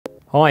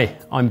Hi,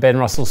 I'm Ben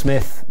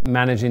Russell-Smith,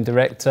 Managing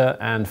Director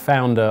and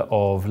founder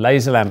of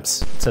Lazer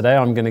Lamps. Today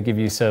I'm going to give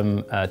you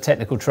some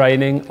technical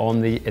training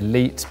on the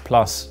Elite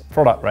Plus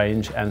product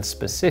range and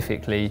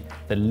specifically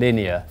the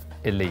Linear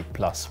Elite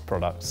Plus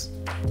products.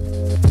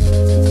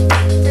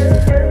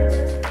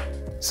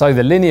 So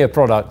the Linear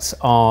products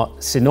are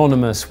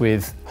synonymous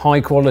with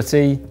high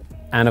quality,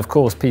 and of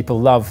course people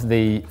love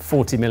the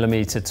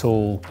 40mm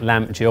tall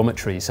lamp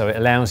geometry, so it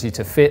allows you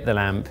to fit the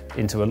lamp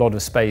into a lot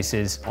of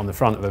spaces on the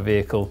front of a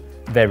vehicle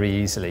very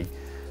easily.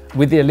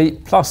 With the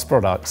Elite Plus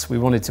products, we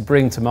wanted to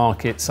bring to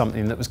market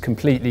something that was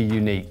completely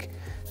unique,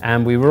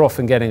 and we were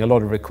often getting a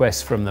lot of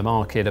requests from the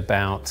market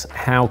about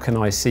how can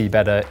I see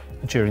better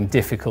during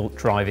difficult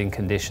driving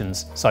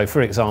conditions. So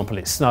for example,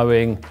 it's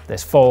snowing,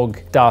 there's fog,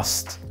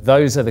 dust.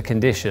 Those are the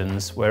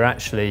conditions where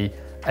actually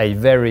a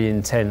very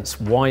intense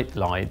white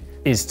light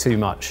is too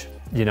much.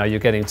 You know, you're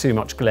getting too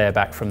much glare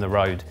back from the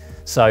road.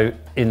 So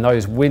in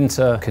those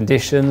winter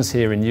conditions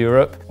here in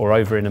Europe or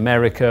over in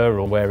America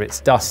or where it's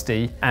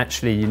dusty,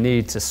 actually you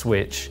need to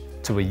switch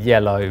to a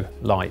yellow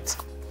light.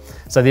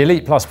 So the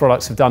Elite Plus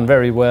products have done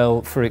very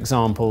well, for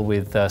example,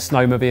 with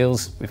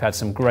snowmobiles. We've had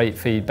some great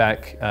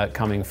feedback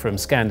coming from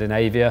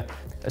Scandinavia.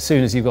 As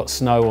soon as you've got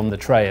snow on the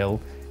trail,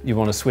 you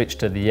want to switch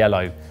to the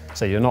yellow.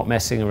 So you're not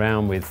messing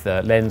around with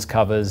lens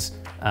covers,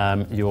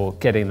 you're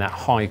getting that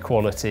high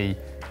quality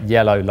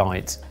yellow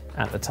light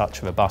at the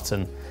touch of a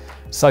button.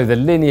 So the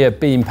linear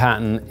beam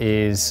pattern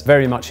is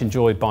very much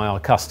enjoyed by our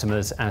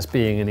customers as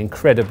being an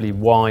incredibly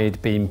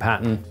wide beam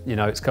pattern. You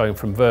know, it's going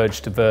from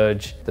verge to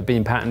verge. The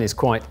beam pattern is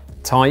quite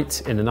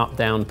tight in an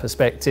up-down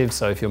perspective,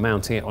 so if you're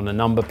mounting it on a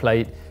number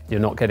plate,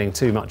 you're not getting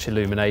too much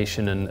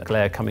illumination and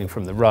glare coming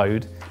from the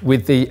road.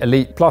 With the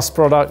Elite Plus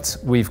product,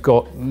 we've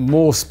got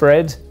more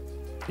spread.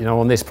 You know,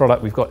 on this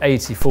product, we've got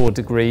 84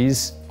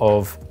 degrees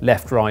of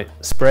left-right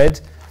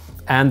spread,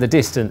 and the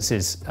distance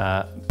is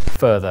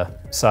further.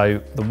 So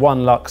the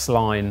 1 lux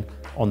line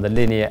on the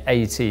Linear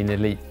 18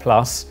 Elite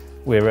Plus,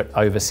 we're at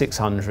over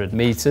 600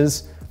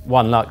 meters.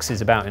 1 lux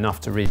is about enough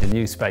to read a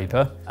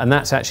newspaper, and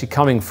that's actually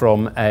coming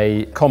from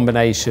a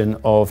combination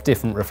of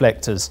different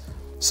reflectors.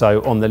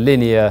 So on the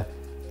Linear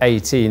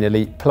 18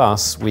 Elite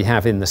Plus, we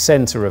have in the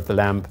center of the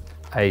lamp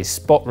a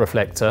spot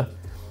reflector,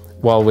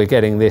 while we're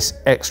getting this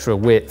extra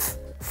width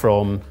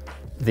from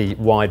the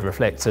wide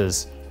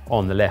reflectors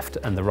on the left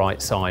and the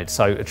right side.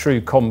 So a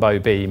true combo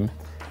beam,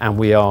 and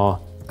we are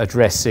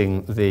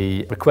addressing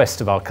the request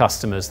of our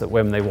customers that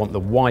when they want the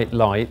white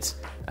light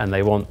and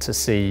they want to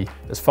see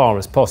as far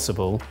as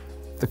possible,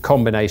 the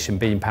combination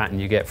beam pattern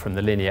you get from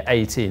the Linear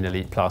 18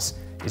 Elite Plus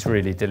is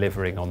really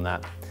delivering on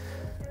that.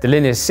 The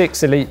Linear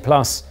 6 Elite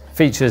Plus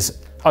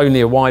features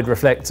only a wide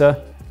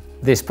reflector.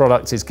 This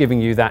product is giving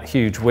you that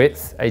huge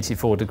width,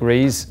 84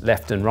 degrees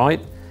left and right.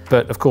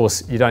 But of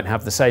course, you don't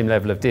have the same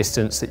level of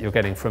distance that you're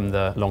getting from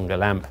the longer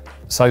lamp.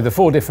 So the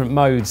 4 different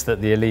modes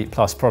that the Elite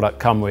Plus product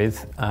come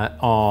with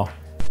are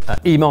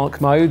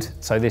E-mark mode.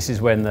 So this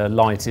is when the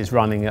light is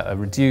running at a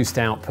reduced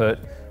output,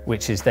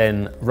 which is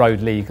then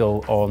road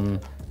legal on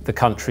the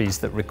countries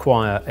that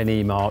require an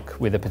E-mark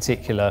with a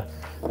particular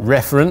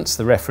reference.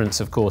 The reference,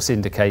 of course,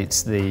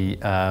 indicates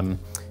the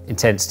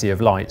intensity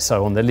of light.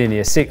 So on the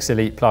Linear 6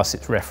 Elite Plus,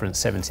 it's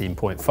reference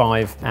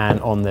 17.5,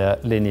 and on the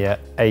Linear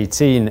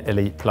 18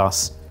 Elite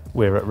Plus,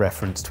 we're at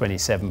reference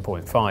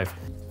 27.5.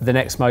 The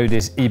next mode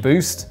is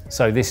e-boost.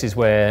 So this is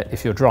where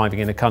if you're driving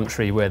in a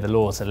country where the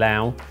laws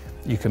allow,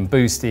 you can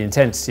boost the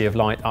intensity of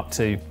light up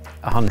to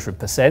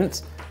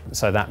 100%.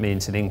 So that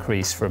means an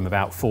increase from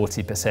about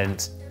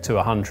 40% to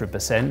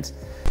 100%.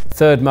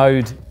 Third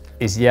mode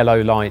is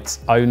yellow light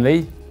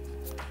only.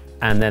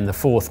 And then the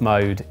fourth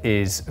mode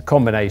is a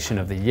combination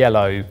of the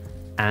yellow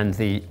and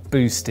the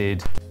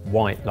boosted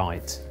white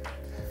light.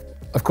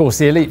 Of course,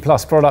 the Elite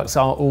Plus products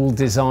are all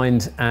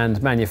designed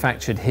and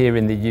manufactured here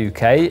in the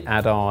UK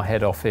at our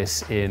head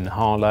office in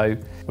Harlow.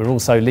 We're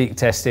also leak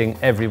testing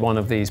every one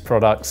of these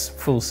products,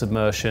 full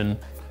submersion,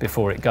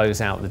 before it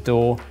goes out the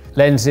door.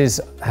 Lenses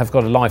have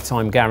got a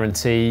lifetime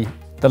guarantee.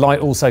 The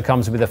light also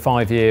comes with a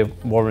 5-year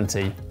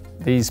warranty.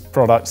 These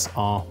products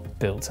are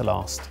built to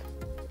last.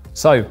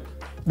 So,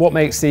 what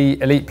makes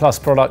the Elite Plus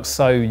products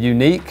so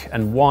unique,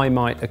 and why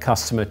might a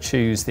customer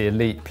choose the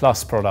Elite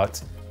Plus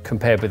product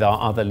compared with our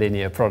other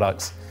Linear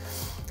products?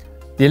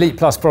 The Elite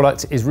Plus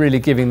product is really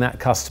giving that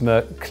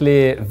customer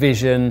clear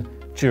vision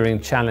during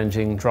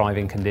challenging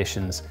driving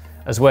conditions.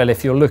 As well,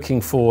 if you're looking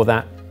for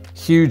that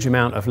huge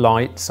amount of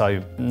light,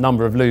 so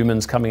number of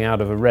lumens coming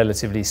out of a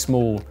relatively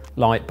small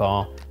light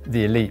bar,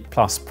 the Elite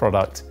Plus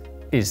product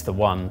is the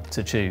one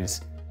to choose.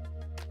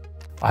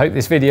 I hope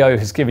this video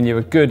has given you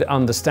a good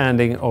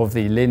understanding of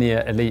the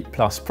Linear Elite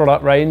Plus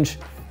product range.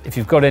 If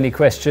you've got any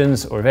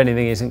questions or if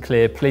anything isn't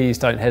clear, please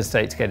don't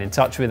hesitate to get in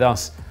touch with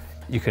us.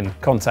 You can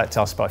contact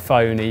us by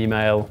phone,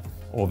 email,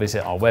 or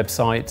visit our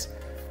website.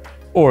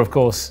 Or of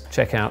course,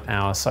 check out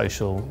our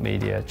social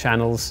media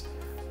channels.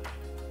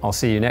 I'll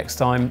see you next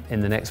time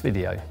in the next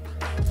video.